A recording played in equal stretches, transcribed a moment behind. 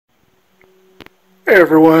Hey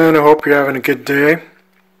everyone, I hope you're having a good day.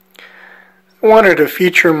 I wanted to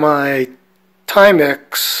feature my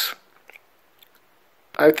Timex,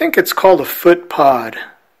 I think it's called a foot pod.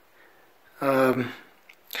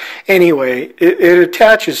 Anyway, it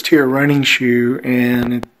attaches to your running shoe,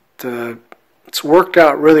 and it's worked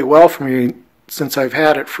out really well for me since I've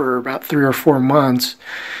had it for about 3 or 4 months.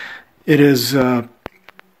 It has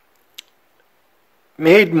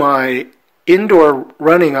made my indoor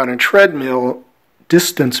running on a treadmill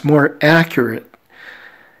distance more accurate.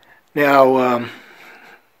 Now, you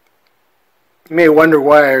may wonder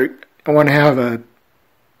why I want to have a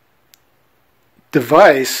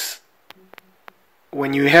device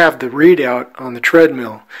when you have the readout on the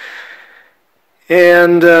treadmill.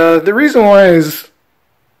 And the reason why is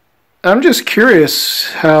I'm just curious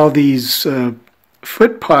how these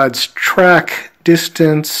foot pods track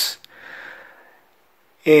distance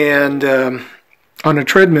and on a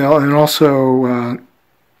treadmill, and also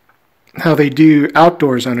how they do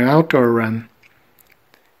outdoors on an outdoor run.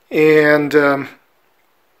 And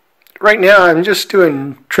right now I'm just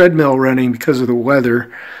doing treadmill running because of the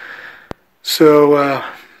weather. So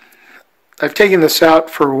I've taken this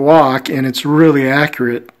out for a walk, and it's really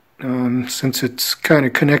accurate since it's kind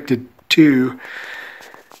of connected to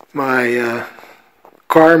my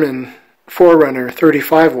Garmin Forerunner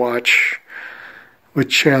 35 watch,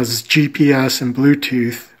 which has GPS and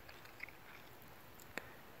Bluetooth.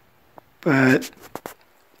 But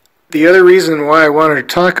the other reason why I wanted to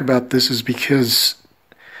talk about this is because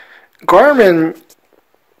Garmin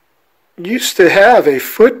used to have a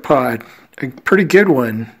foot pod, a pretty good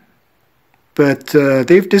one, but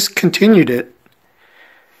they've discontinued it.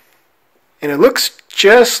 And it looks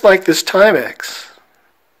just like this Timex.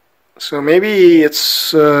 So maybe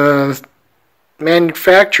it's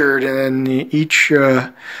manufactured, and then each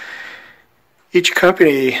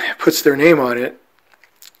company puts their name on it.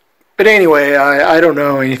 But anyway, I don't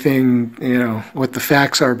know anything, what the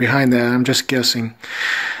facts are behind that. I'm just guessing.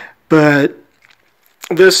 But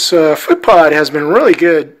this foot pod has been really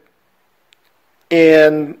good,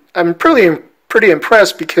 and I'm pretty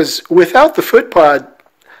impressed, because without the foot pod,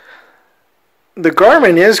 the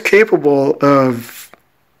Garmin is capable of,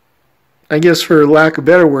 I guess for lack of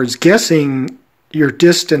better words, guessing your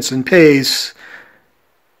distance and pace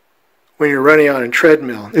when you're running on a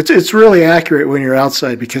treadmill. It's really accurate when you're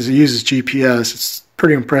outside because it uses GPS. It's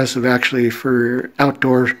pretty impressive actually for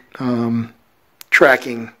outdoor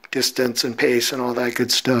tracking distance and pace and all that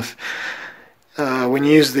good stuff. When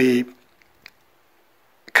you use the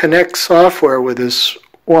Connect software with this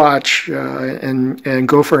watch and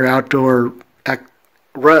go for an outdoor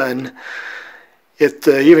run, it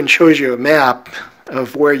even shows you a map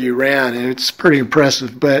of where you ran, and it's pretty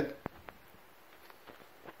impressive. But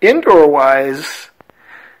indoor wise,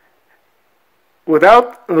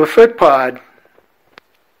 without the foot pod,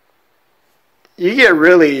 you get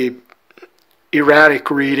really erratic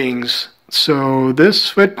readings. So this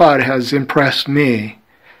foot pod has impressed me.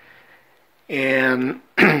 And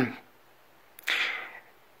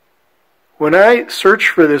when I search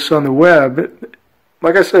for this on the web,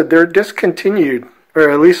 like I said, they're discontinued, or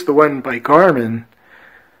at least the one by Garmin.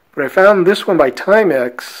 But I found this one by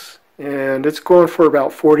Timex, and it's going for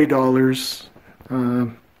about $40.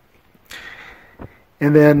 And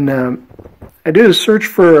then I did a search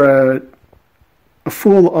for a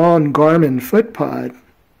full-on Garmin foot pod,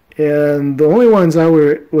 and the only ones I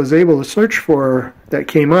was able to search for that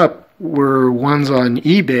came up were ones on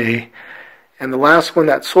eBay, and the last one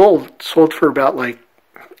that sold for about like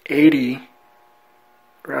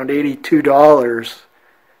around $82,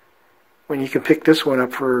 when you can pick this one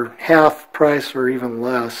up for half price or even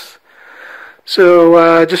less. So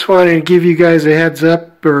I just wanted to give you guys a heads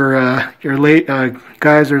up, or your late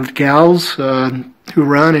guys or gals who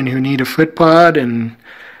run and who need a foot pod and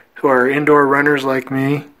who are indoor runners like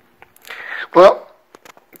me. Well,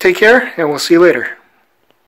 take care, and we'll see you later.